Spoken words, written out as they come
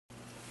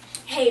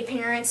Hey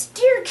parents,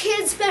 do your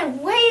kids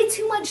spend way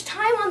too much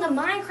time on the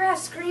Minecraft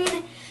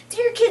screen?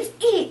 Do your kids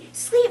eat,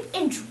 sleep,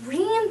 and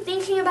dream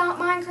thinking about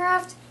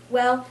Minecraft?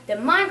 Well, the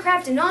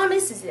Minecraft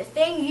Anonymous is the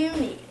thing you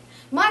need.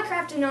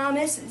 Minecraft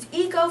Anonymous's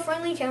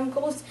eco-friendly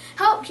chemicals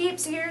help keep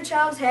your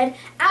child's head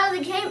out of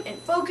the game and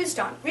focused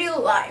on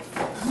real life.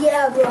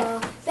 Yeah,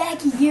 bro.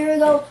 Back a year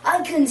ago,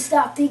 I couldn't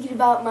stop thinking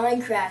about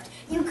Minecraft.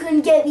 You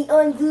couldn't get me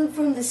unglued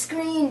from the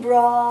screen,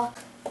 bro.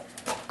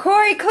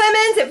 Corey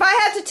Clemons, if I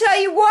have to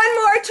tell you one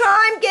more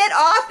time, get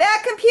off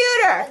that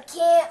computer. I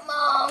can't,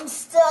 Mom. I'm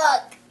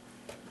stuck.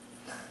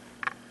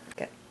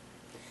 Okay.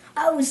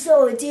 I was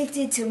so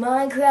addicted to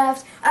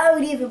Minecraft, I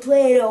would even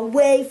play it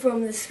away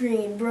from the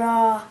screen,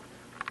 brah.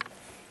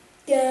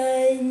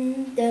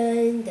 Dun,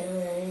 dun,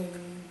 dun,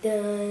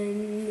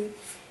 dun,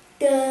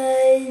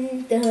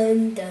 dun,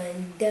 dun,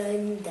 dun,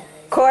 dun, dun.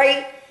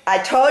 Corey, I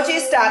told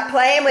you stop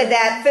playing with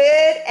that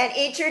food and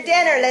eat your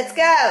dinner. Let's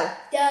go.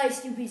 Die,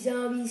 stupid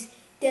zombies.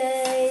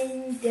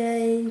 Dun,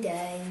 dun,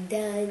 dun,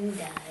 dun,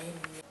 dun.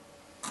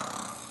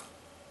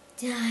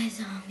 Die,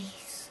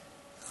 zombies.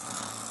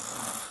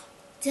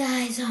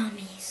 Die,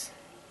 zombies.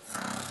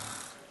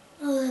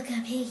 Oh, look,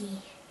 a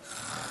piggy.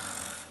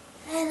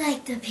 I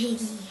like the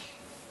piggy.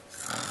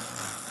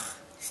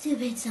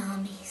 Stupid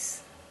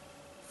zombies.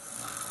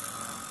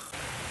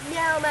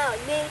 Now I'm out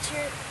in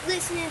nature,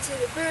 listening to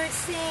the birds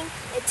sing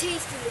and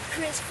tasting the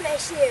crisp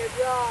fresh air,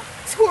 brah.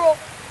 Squirrel!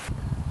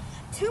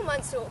 2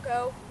 months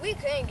ago, we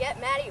couldn't get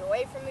Maddie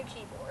away from the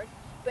keyboard.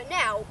 But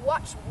now,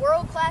 watch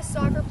world-class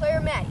soccer player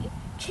Maddie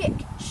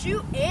kick,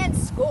 shoot, and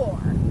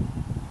score.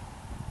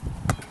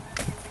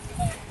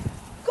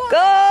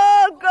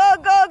 Go, go,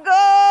 go,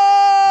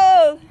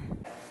 go!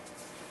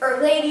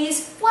 Or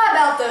ladies, what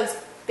about those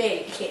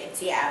big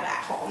kids you have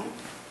at home?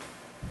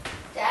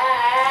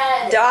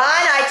 Dad! Dawn,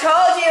 I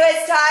told you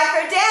it's time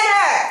for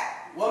dinner.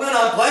 Woman,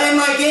 I'm playing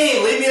my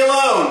game. Leave me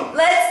alone.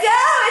 Let's go.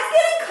 It's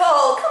getting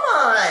cold. Come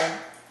on.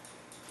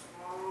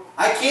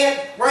 I can't.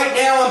 Right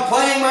now, I'm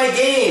playing my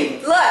game.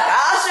 Look,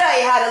 I'll show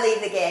you how to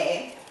leave the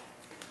game.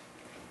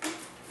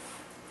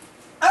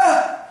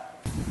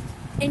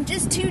 In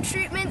just 2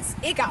 treatments,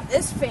 it got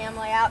this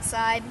family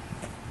outside.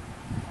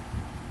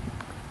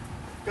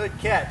 Good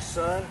catch,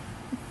 son.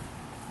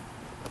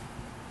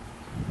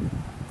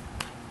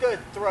 Good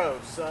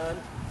throw,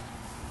 son.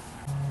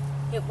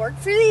 It worked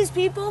for these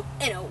people,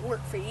 and it'll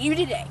work for you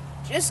today.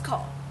 Just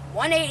call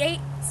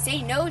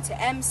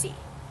 1-888-SAY-NO-TO-MC.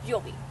 You'll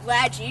be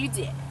glad you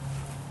did.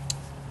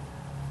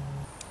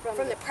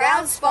 From the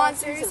proud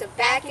sponsors of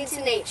Back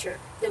into Nature,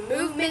 the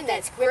movement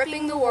that's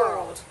gripping the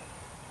world.